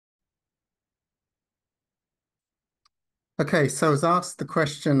Okay, so I was asked the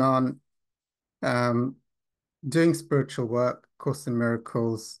question on um, doing spiritual work, Course in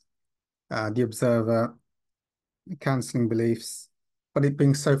Miracles, The Observer, Counseling Beliefs, but it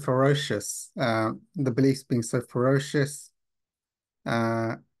being so ferocious, the beliefs being so ferocious,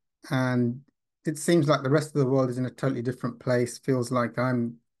 uh, and it seems like the rest of the world is in a totally different place, feels like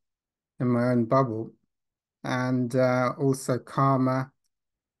I'm in my own bubble, and also karma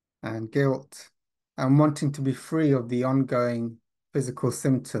and guilt, and wanting to be free of the ongoing physical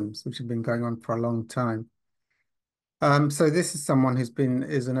symptoms, which have been going on for a long time. So this is someone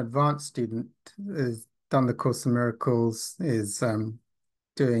is an advanced student, has done the Course in Miracles, is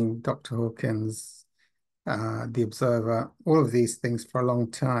doing Dr. Hawkins, The Observer, all of these things for a long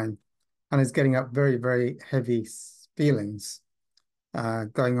time, and is getting up very, very heavy feelings,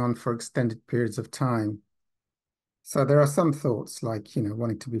 going on for extended periods of time. So there are some thoughts like,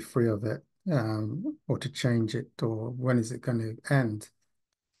 wanting to be free of it, or to change it, or when is it going to end?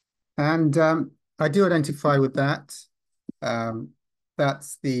 And I do identify with that. Um,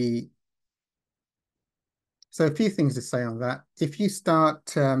 that's the So a few things to say on that. If you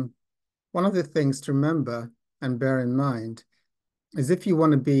start, one of the things to remember and bear in mind is if you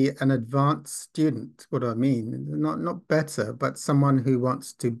want to be an advanced student, what do I mean? Not better, but someone who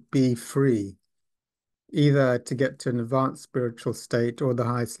wants to be free, either to get to an advanced spiritual state or the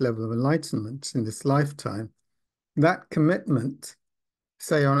highest level of enlightenment in this lifetime. That commitment,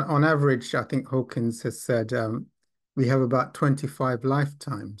 say on average, I think Hawkins has said we have about 25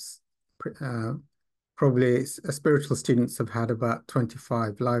 lifetimes. Uh, Probably spiritual students have had about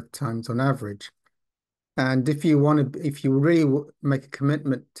 25 lifetimes on average. And if you really make a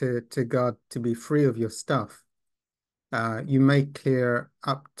commitment to God to be free of your stuff, you may clear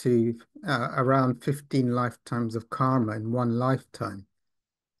up to around 15 lifetimes of karma in one lifetime.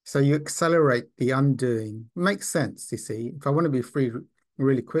 So you accelerate the undoing. Makes sense, you see. If I want to be free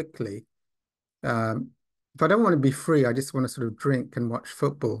really quickly, um, if I don't want to be free, I just want to sort of drink and watch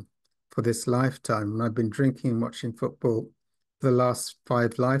football for this lifetime. And I've been drinking and watching football for the last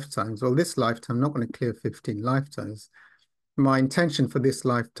 5 lifetimes. Well, this lifetime, I'm not going to clear 15 lifetimes. My intention for this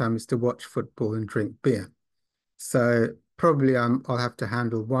lifetime is to watch football and drink beer. So probably I'll have to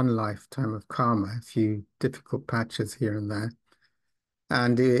handle one lifetime of karma, a few difficult patches here and there.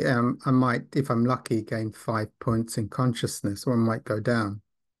 And I might, if I'm lucky, gain 5 points in consciousness, or I might go down,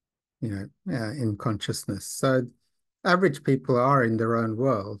 in consciousness. So average people are in their own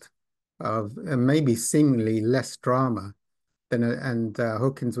world of maybe seemingly less drama than, and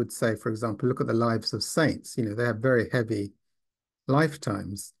Hawkins would say, for example, look at the lives of saints. They have very heavy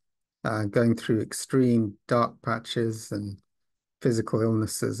lifetimes, going through extreme dark patches and physical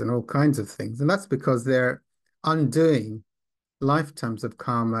illnesses and all kinds of things. And that's because they're undoing lifetimes of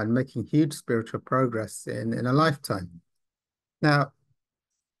karma and making huge spiritual progress in a lifetime. Now,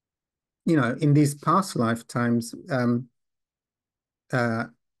 in these past lifetimes, uh,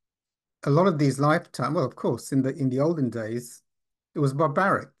 a lot of these lifetime, well, of course, in the olden days, it was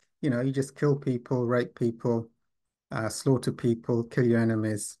barbaric. You just kill people, rape people, slaughter people, kill your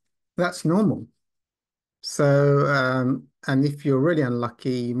enemies. That's normal. So, and if you're really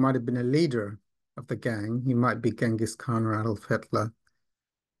unlucky, you might have been a leader of the gang. You might be Genghis Khan or Adolf Hitler.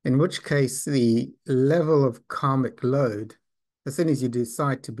 In which case, the level of karmic load, as soon as you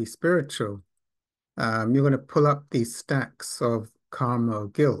decide to be spiritual, you're going to pull up these stacks of karma or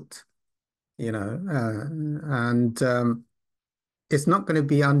guilt, and it's not going to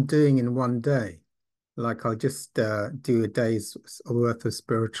be undoing in one day. Like I'll just do a day's worth of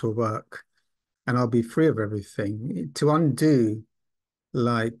spiritual work and I'll be free of everything. To undo,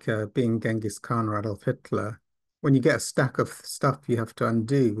 like being Genghis Khan or Adolf Hitler, when you get a stack of stuff you have to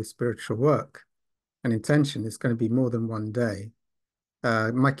undo with spiritual work and intention, it's going to be more than one day.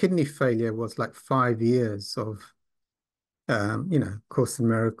 My kidney failure was like 5 years of, Course in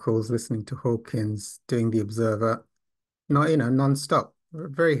Miracles, listening to Hawkins, doing The Observer, not, non-stop,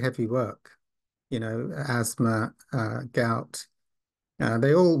 very heavy work, asthma, gout.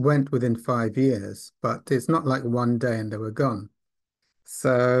 They all went within 5 years, but it's not like one day and they were gone.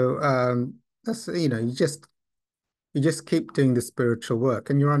 So that's, you just keep doing the spiritual work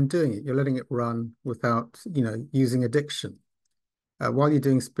and you're undoing it. You're letting it run without, using addiction. While you're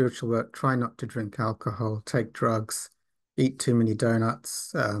doing spiritual work, try not to drink alcohol, take drugs, eat too many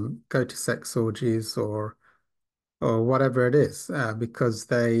donuts, go to sex orgies or whatever it is, because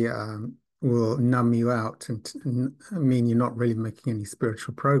they will numb you out and mean you're not really making any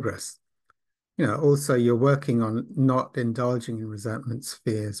spiritual progress. Also you're working on not indulging in resentments,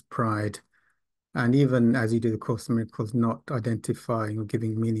 fears, pride, and even as you do the Course in Miracles, not identifying or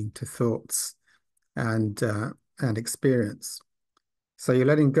giving meaning to thoughts and and experience. So you're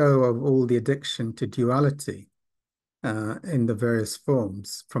letting go of all the addiction to duality in the various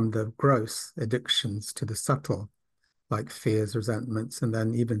forms, from the gross addictions to the subtle, like fears, resentments, and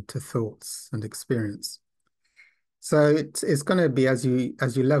then even to thoughts and experience. So it's going to be as you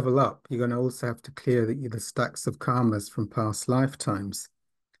level up, you're going to also have to clear the stacks of karmas from past lifetimes.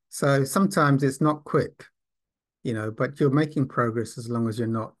 So sometimes it's not quick, but you're making progress as long as you're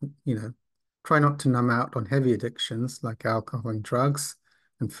not, try not to numb out on heavy addictions like alcohol and drugs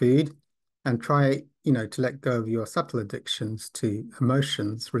and food, and try, to let go of your subtle addictions to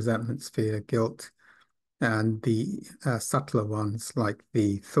emotions, resentments, fear, guilt, and the subtler ones like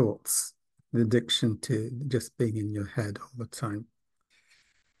the thoughts, the addiction to just being in your head all the time,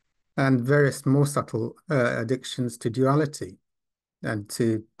 and various more subtle addictions to duality, and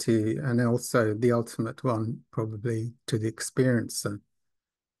and also the ultimate one probably to the experiencer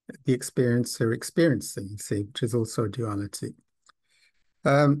experiencing, see, which is also a duality.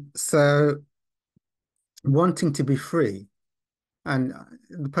 So wanting to be free, and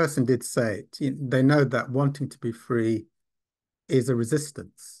the person did say it, they know that wanting to be free is a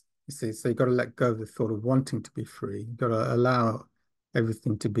resistance, you see, so you've got to let go of the thought of wanting to be free. You've got to allow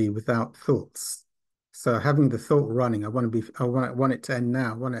everything to be without thoughts. So having the thought running, I want it to end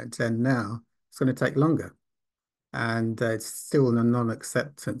now, I want it to end now, it's going to take longer. And it's still a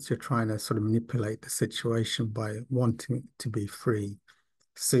non-acceptance. You're trying to sort of manipulate the situation by wanting it to be free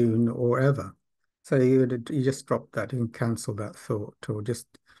soon or ever. So you just drop that, you can cancel that thought, or just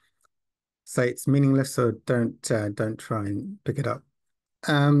say it's meaningless, or don't try and pick it up.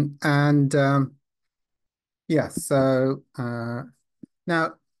 Yeah, so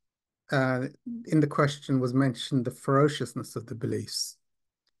now in the question was mentioned the ferociousness of the beliefs.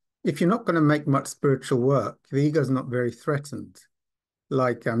 If you're not going to make much spiritual work, the ego is not very threatened.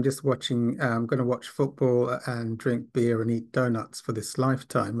 Like I'm going to watch football and drink beer and eat donuts for this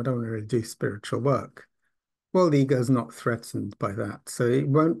lifetime. I don't want to really do spiritual work. Well, the ego is not threatened by that. So it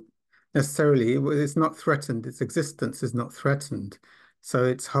won't necessarily, it's not threatened. Its existence is not threatened. So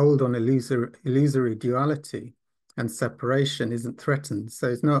its hold on illusory duality and separation isn't threatened. So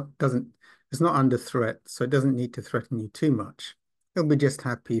it's not under threat. So it doesn't need to threaten you too much. It'll be just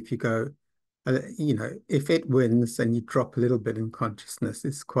happy if you go, if it wins and you drop a little bit in consciousness,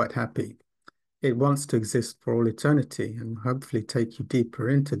 it's quite happy. It wants to exist for all eternity and hopefully take you deeper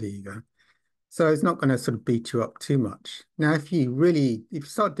into the ego. So it's not going to sort of beat you up too much. Now, if you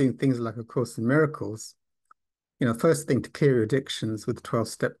start doing things like A Course in Miracles, first thing to clear your addictions with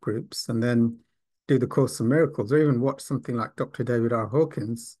 12-step groups, and then do the Course in Miracles, or even watch something like Dr. David R.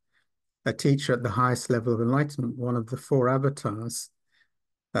 Hawkins, a teacher at the highest level of enlightenment, one of the 4 avatars.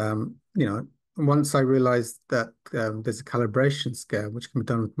 Once I realized that there's a calibration scale which can be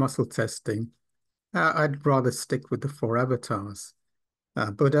done with muscle testing, I'd rather stick with the 4 avatars.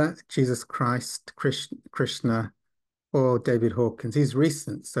 Buddha, Jesus Christ, Krishna, or David Hawkins. He's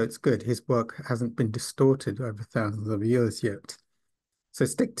recent, so it's good. His work hasn't been distorted over thousands of years yet. So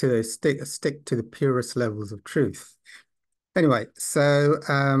stick to the purest levels of truth. Anyway, so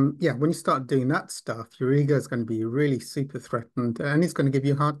yeah, when you start doing that stuff, your ego is going to be really super threatened, and it's going to give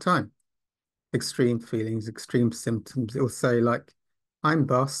you a hard time. Extreme feelings, extreme symptoms. It will say like, "I'm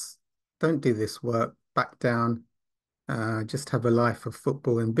boss. Don't do this work. Back down. Just have a life of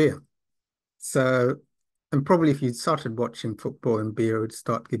football and beer." So, and probably if you started watching football and beer, it would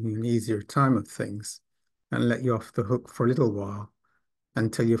start giving you an easier time of things and let you off the hook for a little while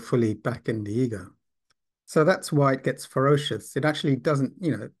until you're fully back in the ego. So that's why it gets ferocious. It actually doesn't,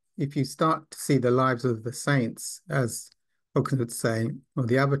 if you start to see the lives of the saints, as Hawkins would say, or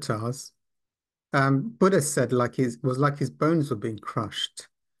the avatars, Buddha said was like his bones were being crushed.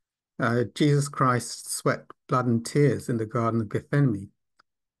 Jesus Christ sweat blood and tears in the Garden of Gethsemane.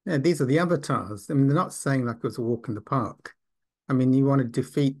 Yeah, these are the avatars. I mean, they're not saying like it was a walk in the park. I mean, you want to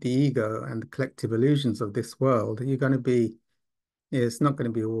defeat the ego and the collective illusions of this world. It's not going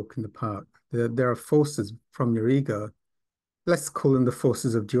to be a walk in the park. There are forces from your ego. Let's call them the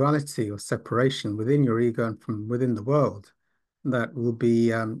forces of duality or separation within your ego and from within the world that will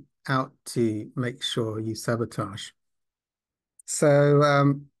be out to make sure you sabotage.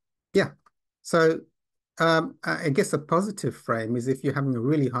 So, yeah. So I guess a positive frame is if you're having a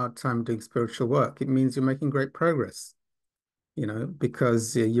really hard time doing spiritual work, it means you're making great progress,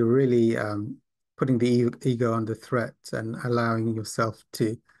 because you're really putting the ego under threat and allowing yourself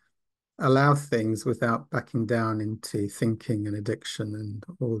to allow things without backing down into thinking and addiction and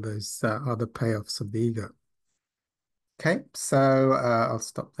all those other payoffs of the ego. Okay, so I'll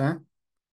stop there.